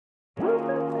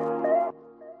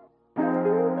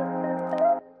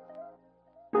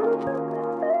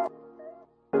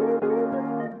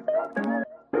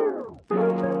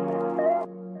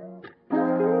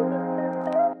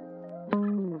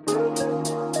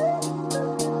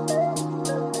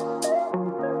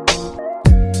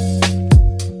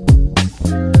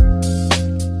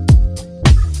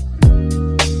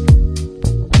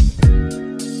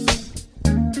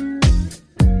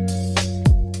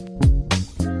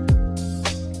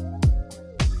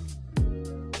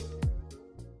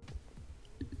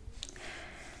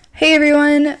Hey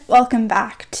everyone, welcome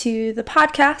back to the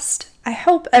podcast. I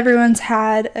hope everyone's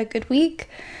had a good week.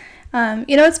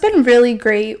 It's been really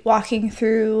great walking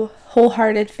through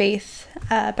Wholehearted Faith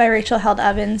by Rachel Held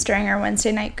Evans during our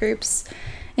Wednesday night groups.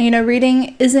 And,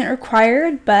 reading isn't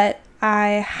required, but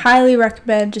I highly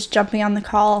recommend just jumping on the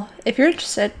call if you're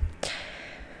interested.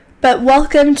 But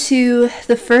welcome to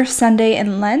the first Sunday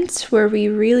in Lent, where we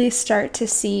really start to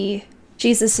see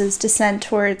Jesus' descent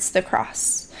towards the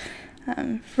cross.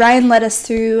 Ryan led us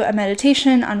through a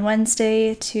meditation on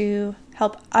Wednesday to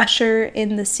help usher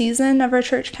in the season of our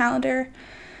church calendar.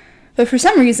 But for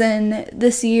some reason,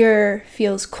 this year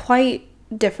feels quite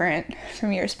different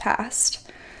from years past.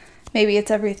 Maybe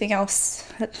it's everything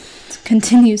else that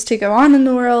continues to go on in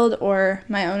the world or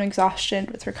my own exhaustion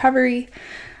with recovery.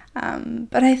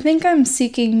 But I think I'm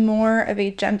seeking more of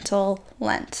a gentle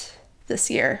Lent this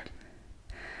year.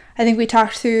 I think we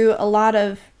talked through a lot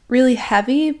of really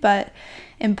heavy but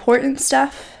important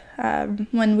stuff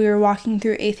when we were walking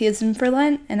through Atheism for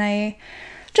Lent, and I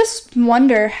just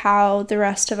wonder how the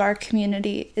rest of our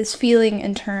community is feeling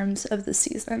in terms of the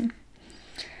season.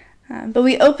 But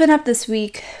we open up this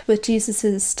week with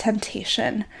Jesus'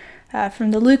 temptation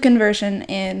from the Lucan version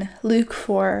in Luke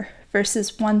 4,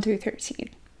 verses 1 through 13.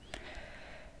 It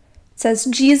says,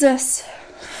 Jesus,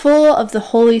 full of the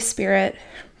Holy Spirit,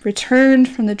 returned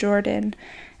from the Jordan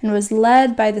and was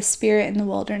led by the Spirit in the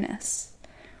wilderness,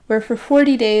 where for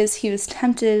 40 days he was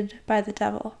tempted by the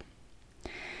devil.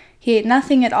 He ate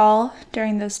nothing at all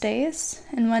during those days,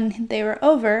 and when they were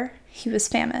over, he was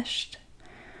famished.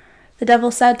 The devil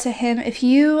said to him, "If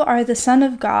you are the Son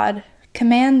of God,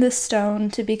 command this stone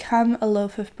to become a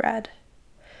loaf of bread."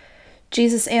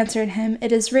 Jesus answered him,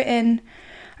 "It is written,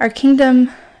 our kingdom,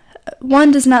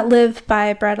 one does not live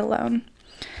by bread alone."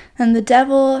 And the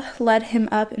devil led him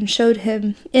up and showed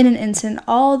him in an instant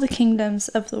all the kingdoms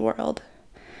of the world.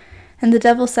 And the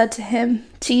devil said to him,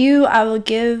 "To you I will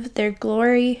give their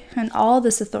glory and all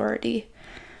this authority,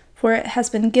 for it has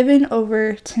been given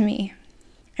over to me,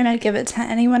 and I give it to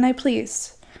anyone I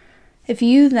please. If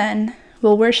you then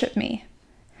will worship me,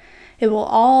 it will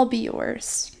all be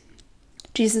yours."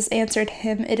 Jesus answered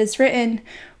him, "It is written,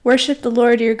 worship the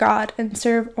Lord your God and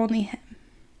serve only him."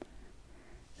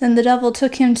 Then the devil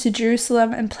took him to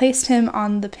Jerusalem and placed him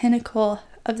on the pinnacle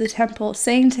of the temple,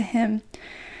 saying to him,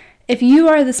 "If you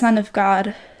are the Son of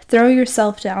God, throw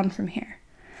yourself down from here.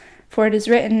 For it is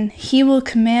written, he will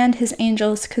command his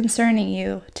angels concerning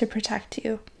you to protect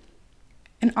you.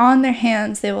 And on their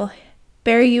hands they will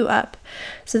bear you up,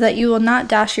 so that you will not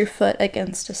dash your foot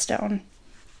against a stone."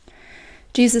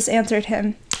 Jesus answered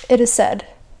him, "It is said,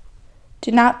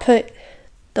 do not put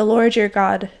the Lord your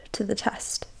God to the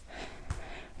test."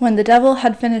 When the devil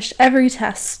had finished every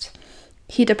test,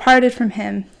 he departed from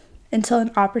him until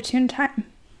an opportune time.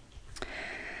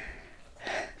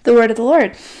 The word of the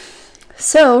Lord.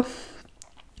 So,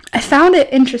 I found it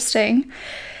interesting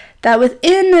that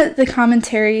within the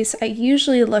commentaries I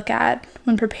usually look at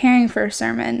when preparing for a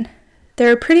sermon,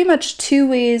 there are pretty much two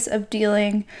ways of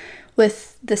dealing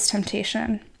with this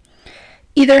temptation.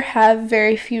 Either have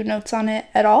very few notes on it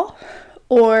at all,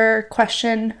 or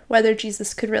question whether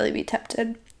Jesus could really be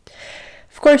tempted.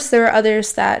 Of course, there were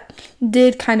others that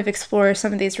did kind of explore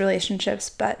some of these relationships,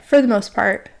 but for the most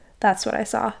part, that's what I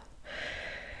saw.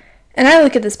 And I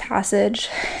look at this passage,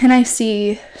 and I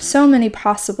see so many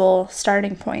possible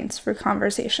starting points for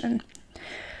conversation.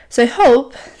 So I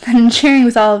hope that in sharing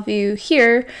with all of you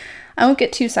here, I won't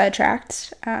get too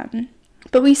sidetracked,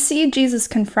 but we see Jesus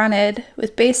confronted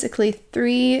with basically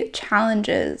three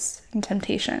challenges and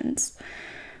temptations.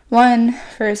 One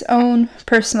for his own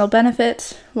personal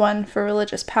benefit, one for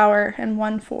religious power, and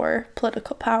one for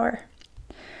political power.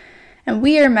 And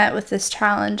we are met with this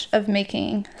challenge of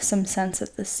making some sense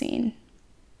of the scene.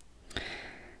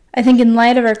 I think in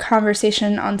light of our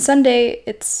conversation on Sunday,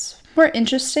 it's more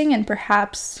interesting and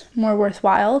perhaps more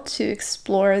worthwhile to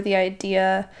explore the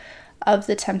idea of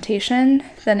the temptation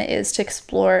than it is to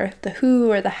explore the who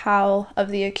or the how of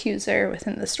the accuser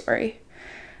within the story.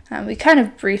 We kind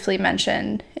of briefly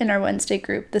mentioned in our Wednesday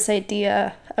group this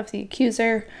idea of the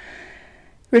accuser.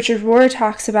 Richard Rohr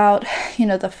talks about,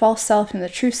 the false self and the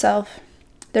true self.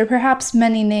 There are perhaps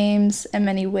many names and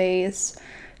many ways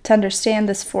to understand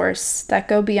this force that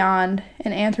go beyond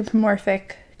an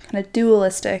anthropomorphic, kind of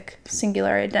dualistic,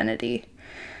 singular identity.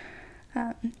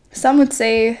 Some would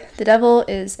say the devil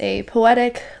is a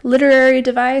poetic, literary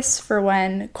device for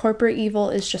when corporate evil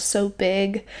is just so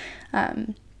big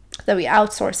that we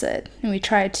outsource it and we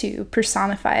try to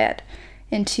personify it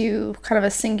into kind of a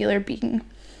singular being.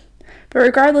 But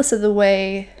regardless of the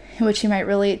way in which you might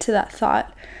relate to that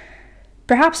thought,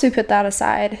 perhaps we put that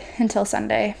aside until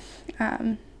Sunday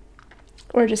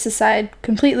or just aside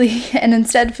completely and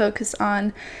instead focus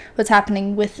on what's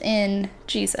happening within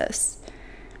Jesus.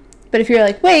 But if you're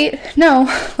like, wait, no,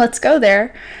 let's go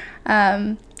there,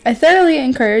 I thoroughly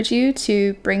encourage you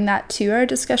to bring that to our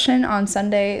discussion on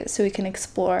Sunday so we can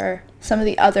explore some of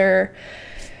the other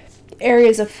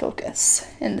areas of focus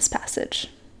in this passage.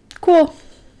 Cool.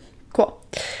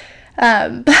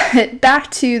 But back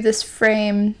to this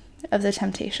frame of the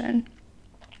temptation.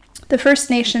 The First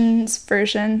Nations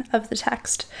version of the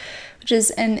text, which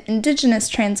is an indigenous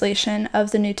translation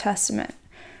of the New Testament,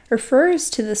 refers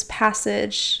to this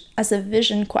passage as a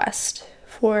vision quest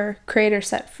for Creator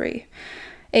set free,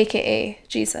 aka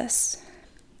Jesus.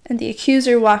 And the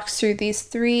accuser walks through these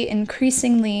three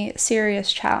increasingly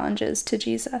serious challenges to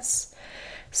Jesus,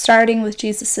 starting with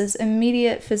Jesus'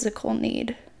 immediate physical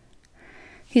need.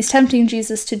 He's tempting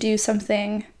Jesus to do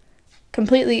something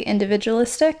completely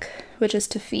individualistic, which is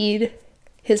to feed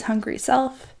his hungry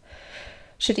self.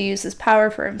 Should he use his power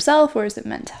for himself, or is it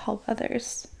meant to help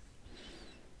others?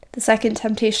 The second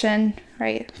temptation,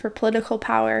 right, for political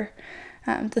power.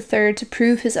 The third, to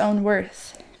prove his own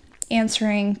worth,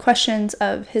 answering questions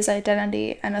of his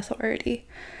identity and authority.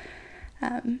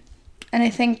 And I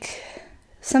think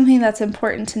something that's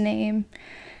important to name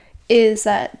is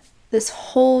that this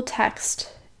whole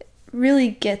text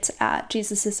really gets at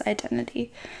Jesus'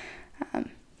 identity.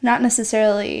 Not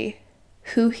necessarily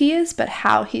who he is, but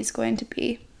how he's going to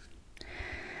be.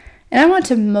 And I want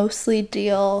to mostly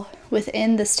deal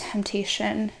within this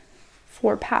temptation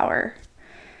for power.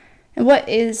 And what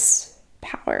is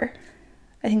power?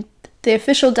 I think the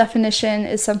official definition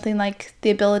is something like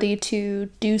the ability to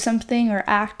do something or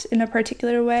act in a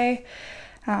particular way,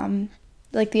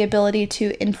 like the ability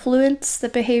to influence the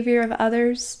behavior of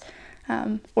others,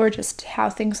 or just how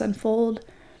things unfold.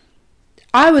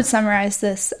 I would summarize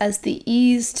this as the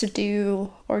ease to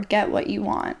do or get what you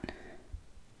want.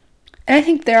 And I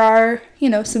think there are,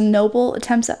 some noble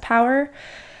attempts at power,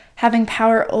 having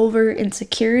power over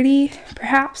insecurity,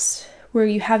 perhaps, where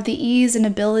you have the ease and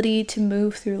ability to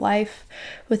move through life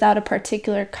without a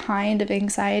particular kind of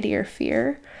anxiety or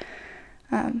fear.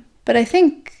 But I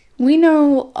think we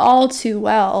know all too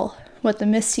well what the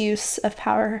misuse of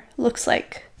power looks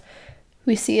like.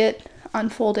 We see it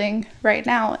unfolding right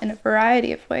now in a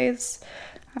variety of ways,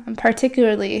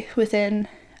 particularly within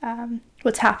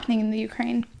what's happening in the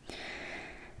Ukraine.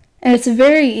 And it's a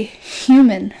very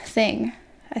human thing,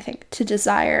 I think, to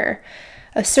desire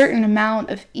a certain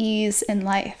amount of ease in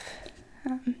life.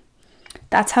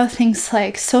 That's how things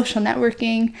like social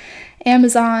networking,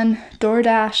 Amazon,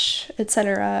 DoorDash,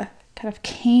 etc. kind of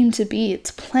came to be.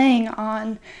 It's playing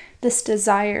on this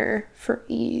desire for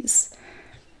ease.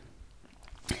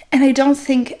 And I don't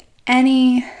think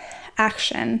any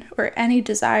action or any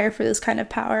desire for this kind of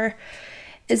power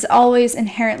is always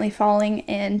inherently falling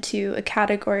into a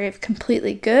category of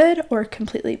completely good or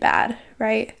completely bad,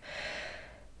 right?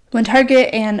 When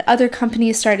Target and other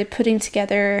companies started putting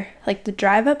together like the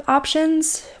drive-up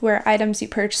options, where items you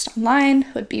purchased online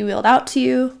would be wheeled out to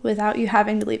you without you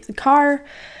having to leave the car,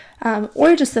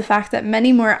 or just the fact that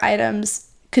many more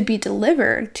items could be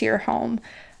delivered to your home,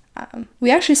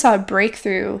 we actually saw a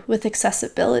breakthrough with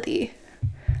accessibility.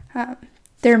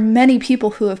 There are many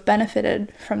people who have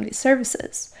benefited from these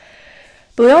services.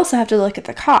 But we also have to look at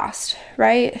the cost,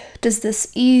 right? Does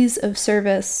this ease of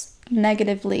service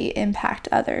negatively impact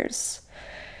others?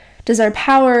 Does our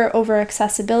power over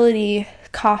accessibility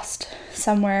cost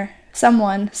someone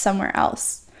somewhere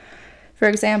else? For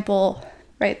example,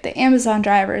 right, the Amazon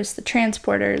drivers, the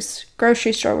transporters,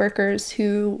 grocery store workers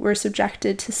who were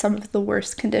subjected to some of the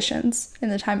worst conditions in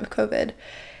the time of COVID,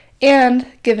 and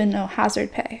given no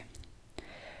hazard pay.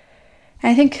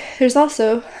 I think there's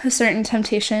also a certain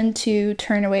temptation to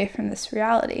turn away from this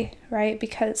reality, right?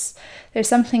 Because there's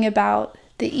something about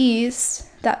the ease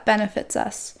that benefits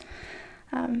us.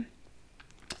 And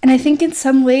I think in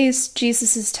some ways,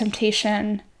 Jesus'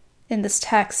 temptation in this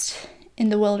text in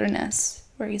the wilderness,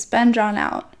 where he's been drawn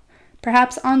out,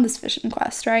 perhaps on this vision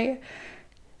quest, right?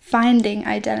 Finding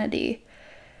identity.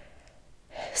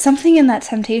 Something in that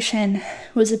temptation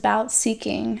was about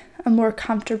seeking a more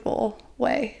comfortable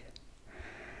way.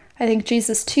 I think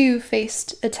Jesus too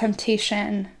faced a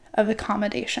temptation of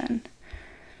accommodation.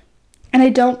 And I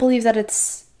don't believe that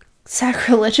it's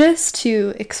sacrilegious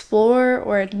to explore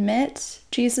or admit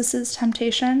Jesus'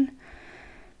 temptation.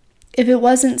 If it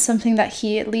wasn't something that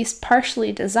he at least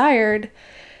partially desired,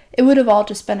 it would have all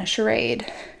just been a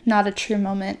charade, not a true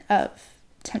moment of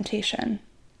temptation.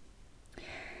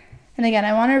 And again,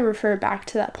 I want to refer back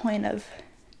to that point of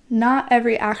not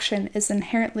every action is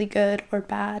inherently good or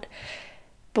bad.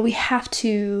 but we have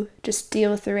to just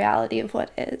deal with the reality of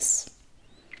what is.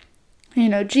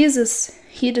 Jesus,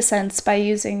 he dissents by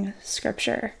using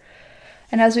scripture.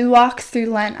 And as we walk through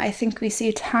Lent, I think we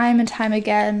see time and time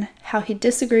again how he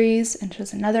disagrees and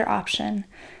shows another option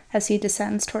as he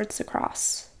descends towards the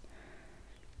cross.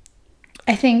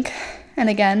 I think, and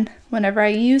again, whenever I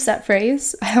use that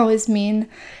phrase, I always mean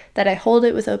that I hold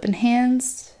it with open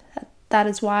hands. That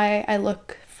is why I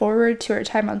look forward to our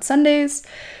time on Sundays,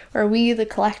 where we, the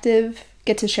collective,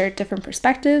 get to share different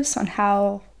perspectives on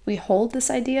how we hold this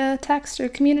idea, text, or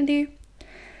community.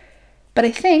 But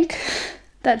I think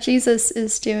that Jesus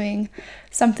is doing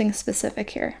something specific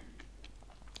here.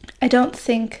 I don't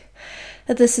think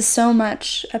that this is so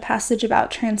much a passage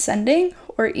about transcending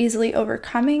or easily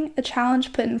overcoming a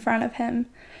challenge put in front of him.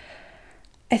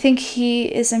 I think he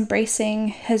is embracing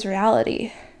his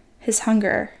reality, his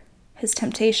hunger, his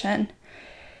temptation,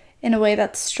 in a way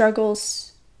that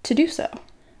struggles to do so.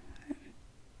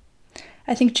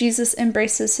 I think Jesus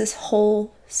embraces his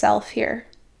whole self here.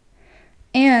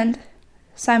 And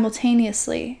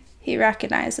simultaneously, he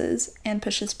recognizes and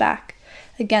pushes back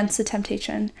against the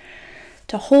temptation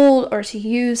to hold or to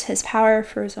use his power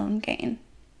for his own gain.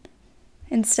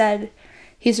 Instead,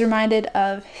 he's reminded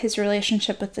of his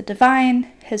relationship with the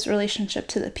divine, his relationship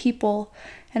to the people,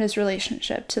 and his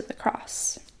relationship to the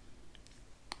cross.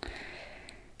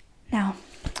 Now,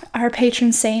 our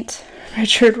patron saint,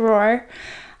 Richard Rohr,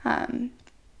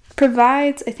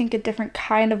 provides, I think, a different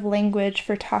kind of language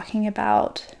for talking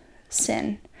about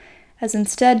sin, as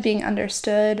instead being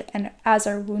understood and as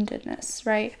our woundedness,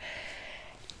 right?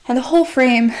 And the whole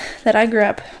frame that I grew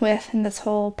up with in this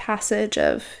whole passage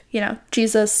of,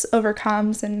 Jesus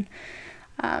overcomes and,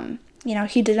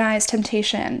 he denies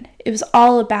temptation, it was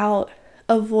all about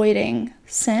avoiding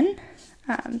sin.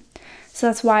 So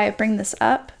that's why I bring this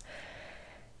up.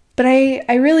 But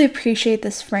I really appreciate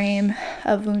this frame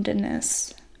of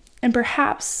woundedness. And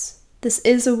perhaps this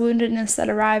is a woundedness that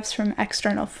arrives from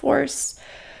external force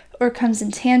or comes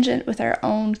in tangent with our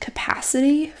own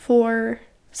capacity for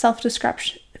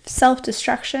self-destruction.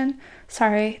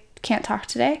 Sorry, can't talk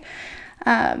today.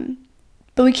 But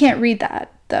we can't read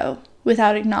that, though,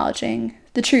 without acknowledging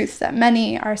the truth that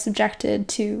many are subjected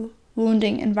to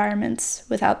wounding environments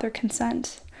without their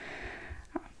consent.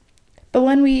 But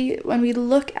when we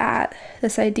look at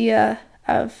this idea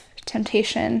of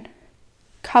temptation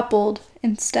coupled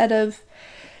instead of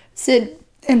sin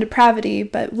and depravity,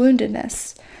 but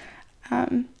woundedness,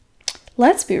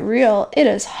 let's be real, it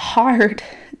is hard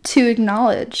to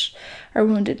acknowledge our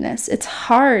woundedness. It's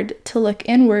hard to look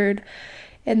inward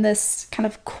in this kind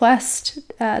of quest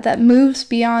that moves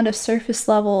beyond a surface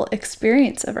level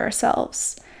experience of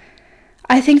ourselves.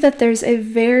 I think that there's a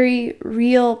very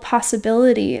real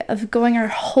possibility of going our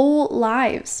whole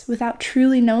lives without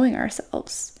truly knowing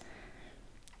ourselves.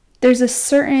 There's a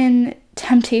certain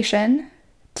temptation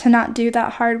to not do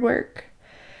that hard work.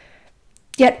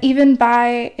 Yet even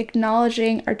by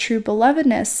acknowledging our true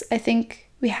belovedness, I think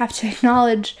we have to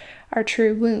acknowledge our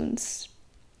true wounds.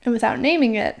 And without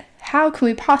naming it, how can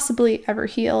we possibly ever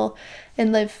heal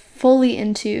and live fully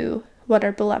into what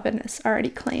our belovedness already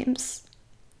claims?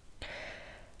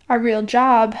 Our real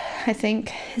job, I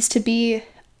think, is to be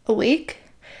awake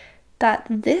that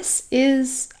this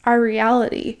is our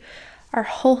reality, our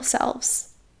whole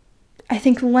selves. I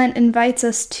think Lent invites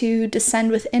us to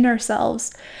descend within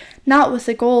ourselves, not with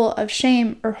the goal of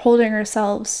shame or holding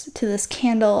ourselves to this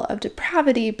candle of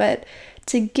depravity, but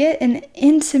to get an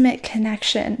intimate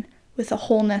connection with the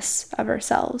wholeness of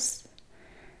ourselves.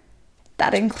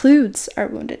 That includes our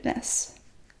woundedness.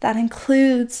 That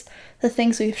includes the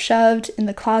things we've shoved in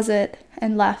the closet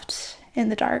and left in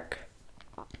the dark.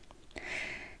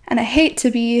 And I hate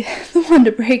to be the one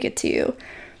to break it to you,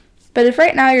 but if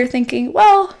right now you're thinking,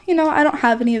 well, I don't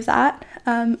have any of that,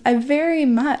 I very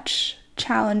much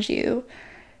challenge you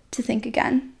to think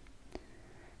again.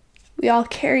 We all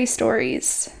carry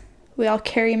stories. We all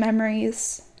carry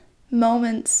memories,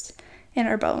 moments in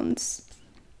our bones.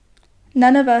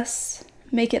 None of us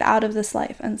make it out of this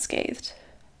life unscathed.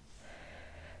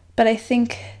 But I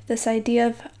think this idea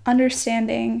of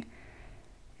understanding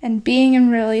and being in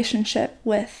relationship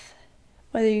with,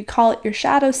 whether you call it your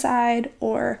shadow side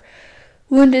or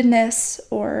woundedness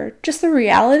or just the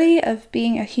reality of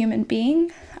being a human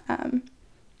being,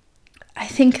 I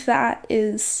think that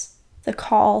is the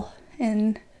call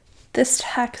in this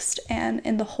text and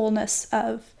in the wholeness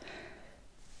of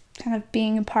kind of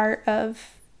being a part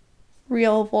of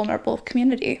real vulnerable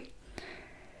community.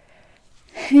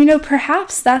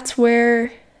 Perhaps that's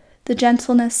where the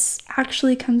gentleness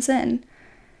actually comes in.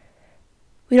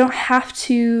 We don't have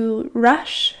to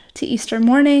rush to Easter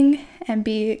morning and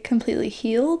be completely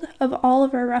healed of all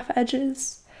of our rough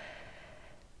edges?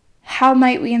 How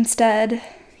might we instead,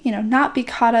 not be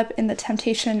caught up in the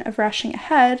temptation of rushing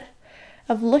ahead,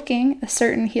 of looking a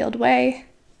certain healed way?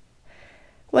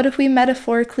 What if we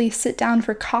metaphorically sit down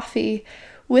for coffee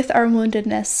with our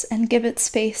woundedness and give it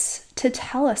space to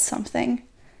tell us something?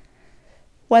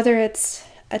 Whether it's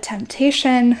a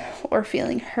temptation or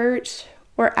feeling hurt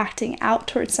or acting out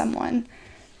towards someone,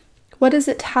 what is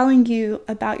it telling you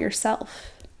about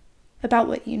yourself, about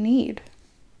what you need?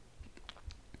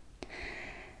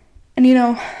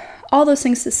 And all those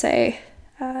things to say,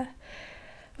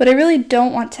 what I really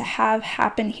don't want to have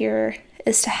happen here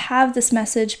is to have this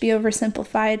message be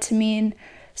oversimplified to mean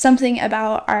something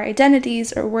about our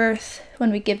identities or worth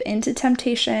when we give into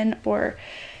temptation, or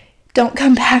don't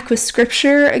come back with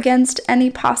scripture against any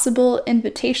possible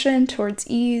invitation towards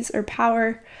ease or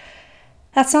power.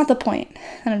 That's not the point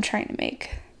that I'm trying to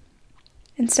make.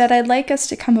 Instead, I'd like us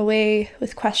to come away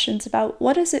with questions about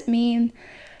what does it mean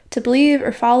to believe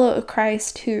or follow a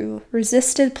Christ who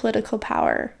resisted political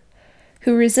power,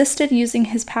 who resisted using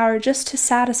his power just to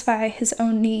satisfy his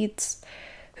own needs,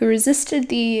 who resisted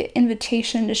the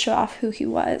invitation to show off who he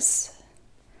was.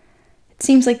 It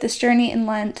seems like this journey in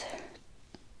Lent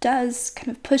does kind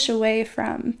of push away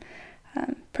from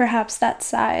perhaps that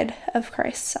side of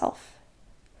Christ's self.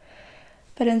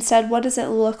 But instead, what does it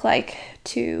look like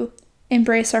to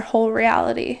embrace our whole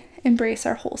reality, embrace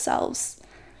our whole selves?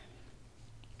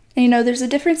 And there's a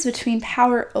difference between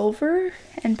power over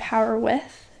and power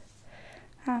with.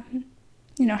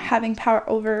 Having power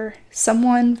over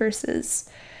someone versus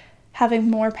having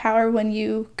more power when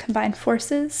you combine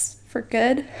forces for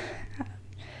good.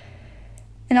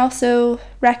 And also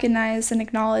recognize and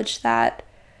acknowledge that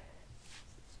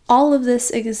all of this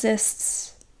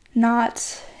exists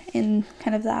not in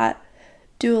kind of that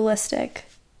dualistic,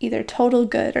 either total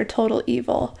good or total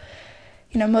evil.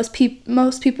 Most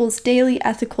people's daily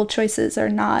ethical choices are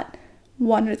not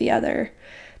one or the other,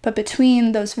 but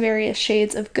between those various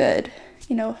shades of good,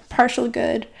 partial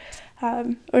good,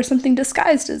 or something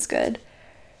disguised as good.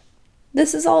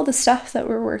 This is all the stuff that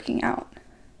we're working out.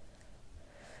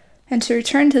 And to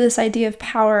return to this idea of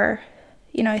power,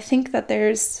 I think that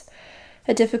there's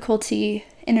a difficulty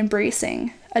in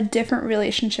embracing a different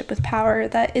relationship with power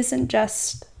that isn't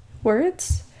just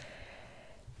words.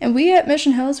 And we at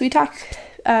Mission Hills, we talk,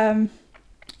 a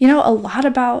lot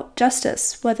about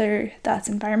justice, whether that's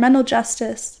environmental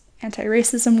justice,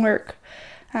 anti-racism work,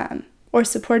 or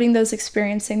supporting those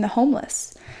experiencing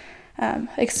homelessness.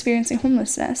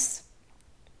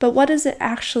 But what does it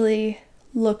actually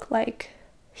look like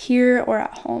here or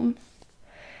at home?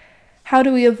 How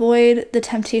do we avoid the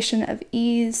temptation of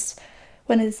ease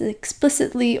when it is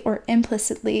explicitly or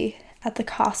implicitly at the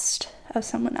cost of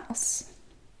someone else?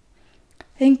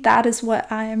 I think that is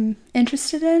what I'm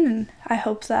interested in, and I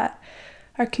hope that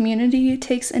our community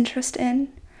takes interest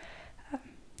in.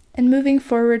 And moving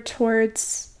forward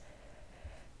towards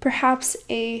perhaps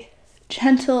a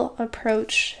gentle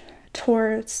approach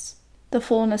towards the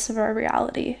fullness of our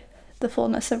reality, the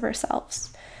fullness of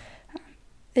ourselves.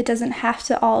 It doesn't have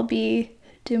to all be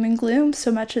doom and gloom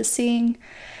so much as seeing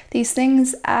these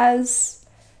things as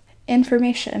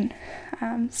information,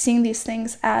 seeing these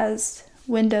things as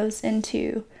windows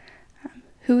into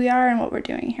who we are and what we're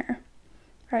doing here,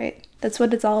 right? That's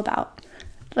what it's all about,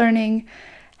 learning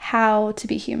how to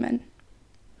be human.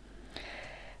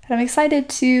 And I'm excited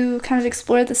to kind of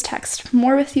explore this text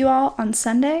more with you all on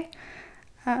Sunday.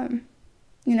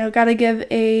 Got to give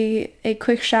a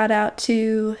quick shout out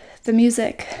to the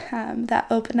music that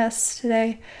opened us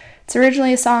today. It's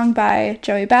originally a song by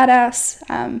Joey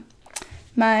Badass.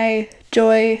 My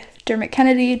Joy Dermot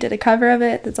Kennedy did a cover of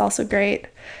it that's also great.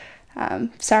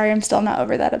 Sorry, I'm still not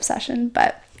over that obsession,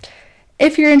 but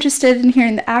if you're interested in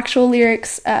hearing the actual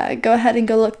lyrics, go ahead and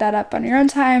go look that up on your own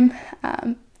time.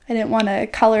 I didn't want to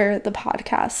color the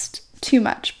podcast too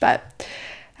much, but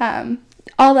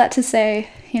all that to say,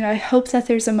 I hope that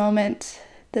there's a moment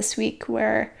this week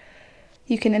where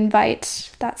you can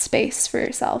invite that space for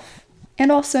yourself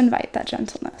and also invite that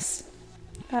gentleness.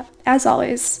 As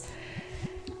always,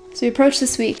 as we approach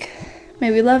this week,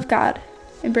 may we love God,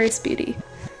 embrace beauty,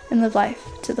 and live life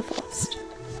to the fullest.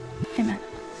 Amen.